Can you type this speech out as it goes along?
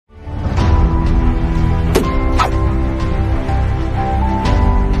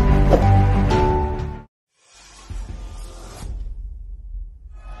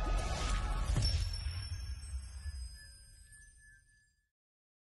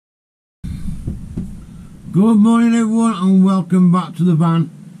Good morning everyone and welcome back to the van.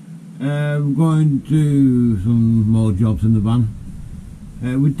 We're going to do some more jobs in the van.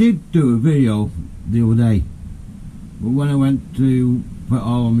 We did do a video the other day, but when I went to put it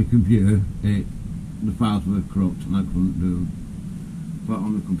all on my computer, the files were corrupt and I couldn't put it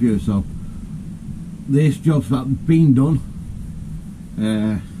on the computer, so this job's been done.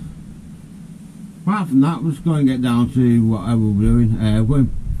 Apart from that, we're just going to get down to whatever we're doing. We're going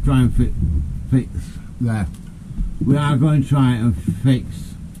to try and fix there. We are going to try and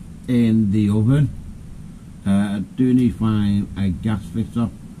fix in the oven. I do need to find a gas fitter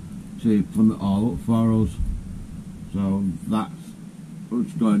to plumb it all up for us. So that's, we're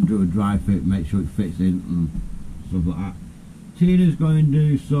just going to do a dry fit, make sure it fits in and stuff like that. Tina's going to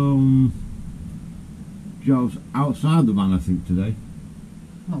do some jobs outside the van, I think, today.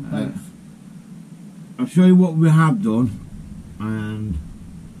 I'll show you what we have done and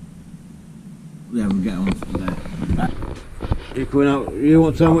yeah, we'll get on from there. You're coming out, you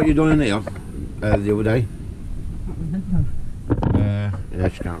want to tell me what you're doing here the other day? Yeah,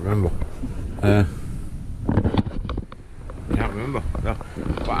 she can't remember. Can't remember. No.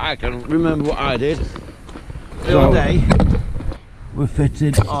 But I can remember what I did. The other day, we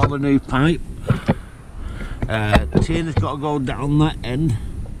fitted all the new pipe. Tina's got to go down that end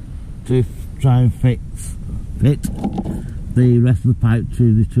to try and fit the rest of the pipe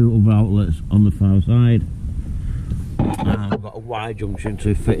to the two other outlets on the far side. And I've got a Y junction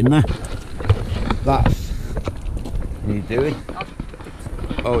to fit in there. That's what you doing.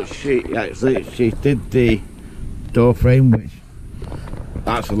 Oh, she did the door frame, which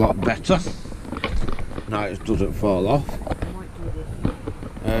that's a lot better. Now it doesn't fall off.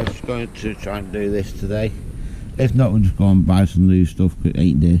 She's going to try and do this today. If not, we'll just go and buy some new stuff because it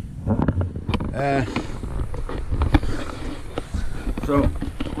ain't there. So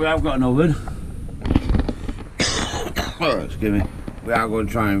we have got an oven. Oh, excuse me. We are going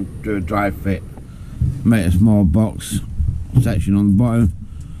to try and do a dry fit, make a small box section on the bottom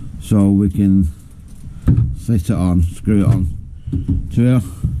so we can sit it on, screw it on to here.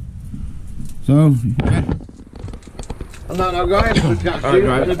 So yeah. And then I'll go ahead and catch you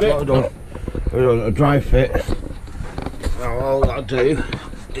in a bit. We're doing a dry fit. Now all I'll do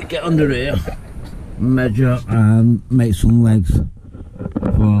is get under here, measure and make some legs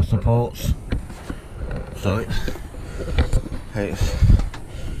for supports. So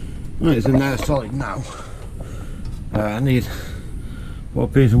it's in there solid now. I need one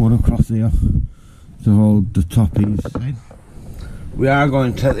piece of wood across here to hold the top piece in. We are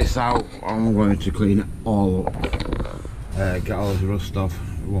going to take this out. I'm going to clean it all up, get all the rust off.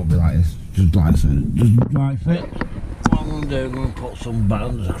 It won't be like this, just like so, just dry fit. What I'm going to do, I'm going to put some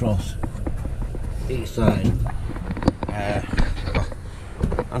bands across each side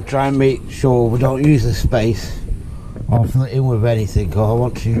and try and make sure we don't use the space or fill it in with anything, because I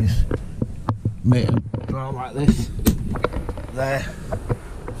want to make a draw like this there,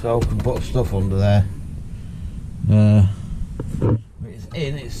 so we can put stuff under there. It's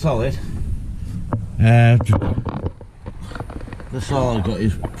in, it's solid. The soil I've got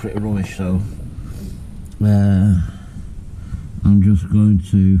is pretty rubbish, so I'm just going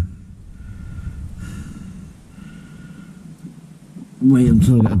to wait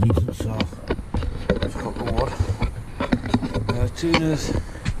until I get a decent saw. Let's cut the wood. Tina's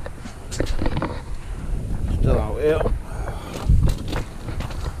still out here.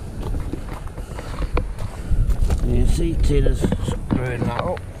 You can see Tina's screwing that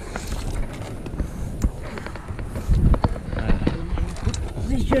up.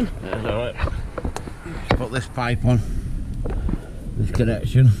 Position. That's alright. Put this pipe on, this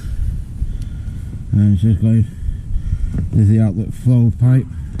connection, and it's just going. There's the outlet flow pipe.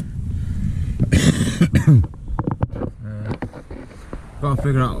 Got to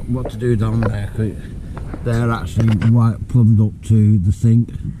figure out what to do down there, because they're actually white plumbed up to the sink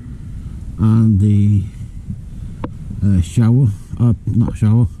and the shower, not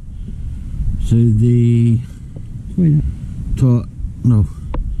shower, to the to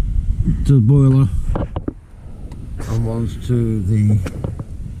the boiler, and one's to the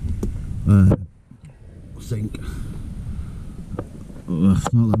sink.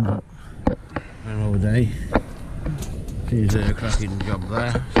 That's not them. Another day. She's doing a cracking job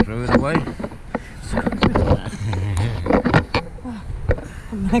there, screwing away.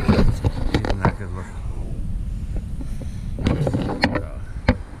 I'm knackered. She's knackered, look.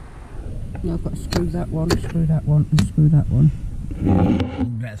 Yeah, I've got to screw that one, screw that one, and screw that one.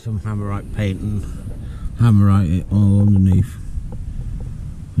 Get some hammerite paint and hammerite it all underneath.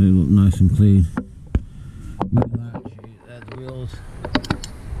 So it look nice and clean. Look at that, there's the wheels.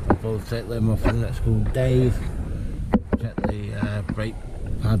 I'll probably take them off for the next couple of days. Check the brake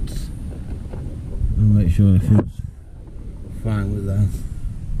pads and make sure everything's fine with that.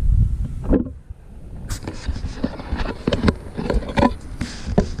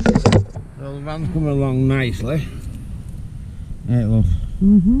 Well, the van's coming along nicely. Hey, love.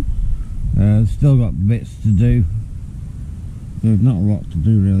 Still got bits to do. There's not a lot to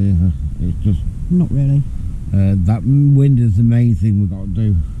do really, is there? It's just... Not really. That wind is the main thing we've got to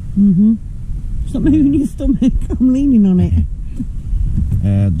do. Stop moving your stomach, I'm leaning on it.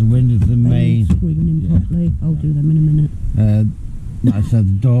 The wind is the main... Screwing in properly, I'll do them in a minute. Like I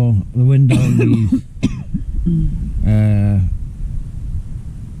said, the window needs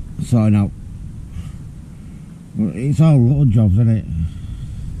sorting out. Well, it's all little jobs, isn't it?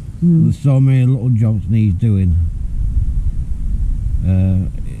 There's so many little jobs needs doing.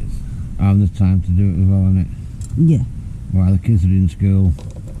 It's having the time to do it as well, isn't it? Yeah. While the kids are in school,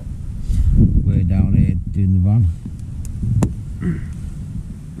 we're down here doing the van.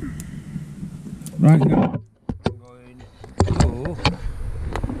 Right now, I'm going to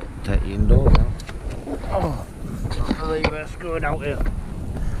take you indoors now. Oh, I can't believe we're screwed out here.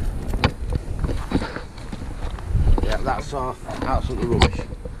 Yeah, that's absolutely rubbish.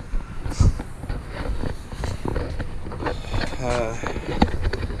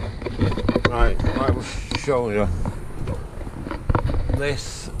 Right, I will show you.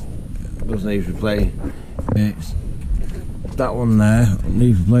 This does need replacing. It's that one there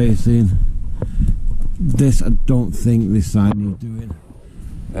needs replacing. This I don't think this side needs doing.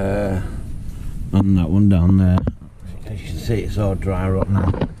 And that one down there. As you can see, it's all dry rot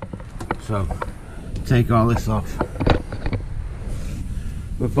now. So take all this off.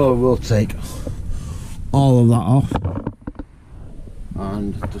 We probably will take all of that off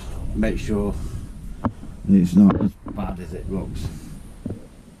and just make sure that it's not as bad as it looks.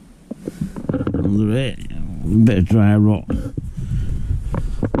 Under it, a bit of dry rot.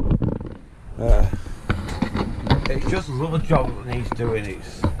 It's just a little job that needs doing.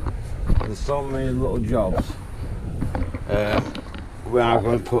 There's so many little jobs. We are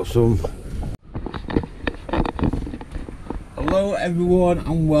going to put some. Hello everyone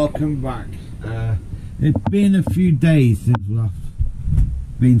and welcome back. It's been a few days since we last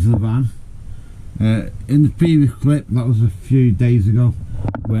been to the van. In the previous clip, that was a few days ago,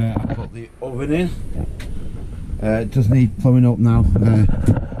 where I put the oven in. It does need plumbing up now.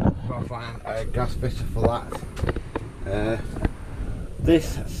 Gotta find a gas fitter for that.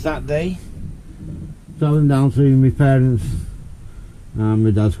 This Saturday, travelling down to my parents, and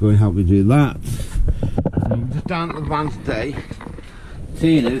my dad's going to help me do that. So I'm just down at the van today.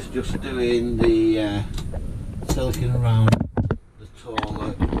 Tina's just doing the silicone around the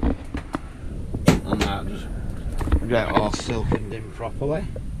toilet and that, just get it all siliconed in properly.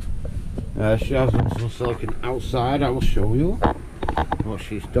 She has done some silicone outside. I will show you what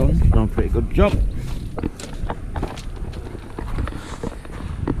she's done. She's done a pretty good job.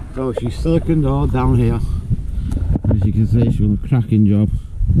 So she's siliconed all down here. As you can see, she's done a cracking job.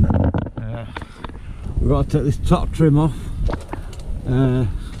 We've got to take this top trim off.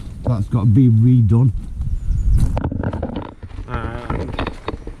 That's got to be redone. And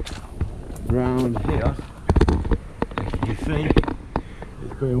round here, as you see,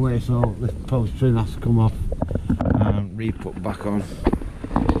 it's going away, so this post trim has to come off and re-put back on.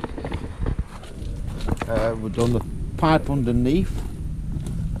 We've done the pipe underneath.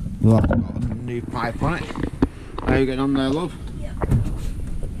 Well, that's got a new pipe on it. How are you getting on there, love? Yeah.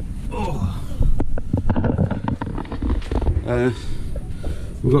 Oh.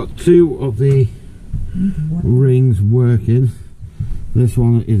 We've got two of the rings working. This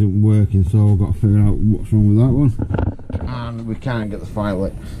one isn't working, so we've got to figure out what's wrong with that one. And we can't get the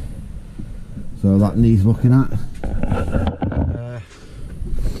filet, so that needs looking at.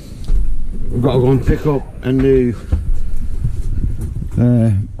 We've got to go and pick up a new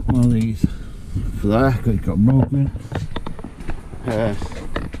one of these for there, because it's got broken.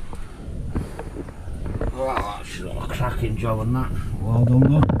 Well, that's a cracking job on that. Well done,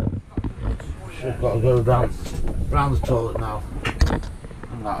 though. She's got to go down around the toilet now,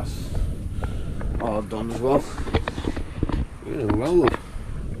 and that's all done as well. Really well, look.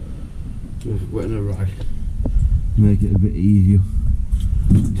 Just wetting a rag, make it a bit easier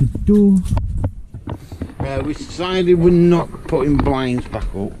to do. We decided we're not putting blinds back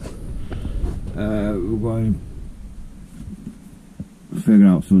up. We're going to figure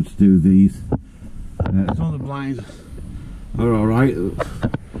out something to do with these. Some of the blinds are alright,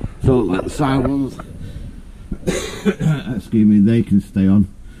 so like the side ones, excuse me, they can stay on.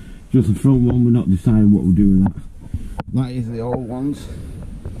 Just the front one, we're not deciding what we'll do with that. That is the old ones.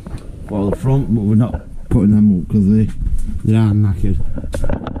 for the front, but we're not putting them up because they are knackered.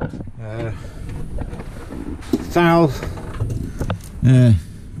 Tiles,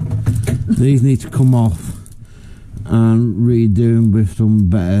 these need to come off and redo them with some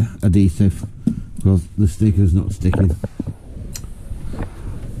better adhesive because the sticker's not sticking.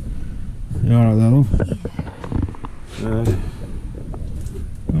 You alright there, love?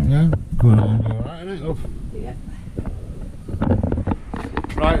 Yeah, going on, alright, ain't it, love? Yeah.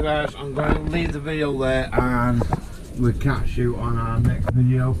 Right guys, I'm going to leave the video there and we'll catch you on our next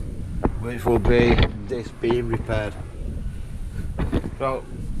video, which will be this being repaired. So,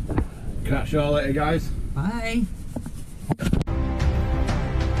 catch you all later guys. Bye.